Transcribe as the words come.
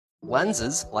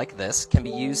Lenses like this can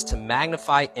be used to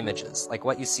magnify images, like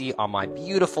what you see on my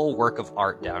beautiful work of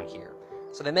art down here.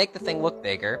 So they make the thing look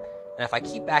bigger, and if I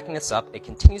keep backing this up, it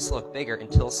continues to look bigger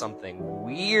until something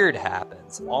weird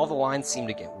happens. All the lines seem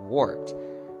to get warped.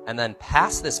 And then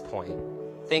past this point,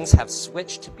 things have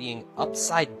switched to being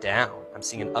upside down. I'm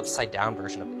seeing an upside down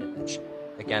version of the image.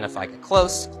 Again, if I get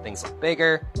close, things look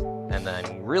bigger, and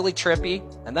then really trippy,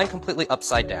 and then completely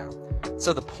upside down.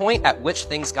 So the point at which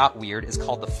things got weird is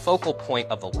called the focal point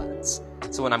of the lens.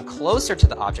 So when I'm closer to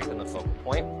the object than the focal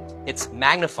point, it's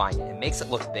magnifying it. It makes it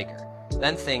look bigger.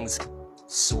 Then things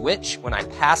switch when I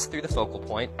pass through the focal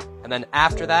point, and then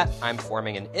after that, I'm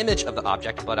forming an image of the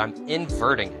object, but I'm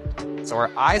inverting it. So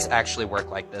our eyes actually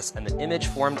work like this, and the image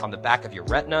formed on the back of your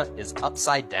retina is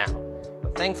upside down.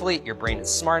 But thankfully, your brain is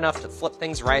smart enough to flip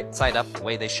things right side up the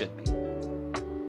way they should be.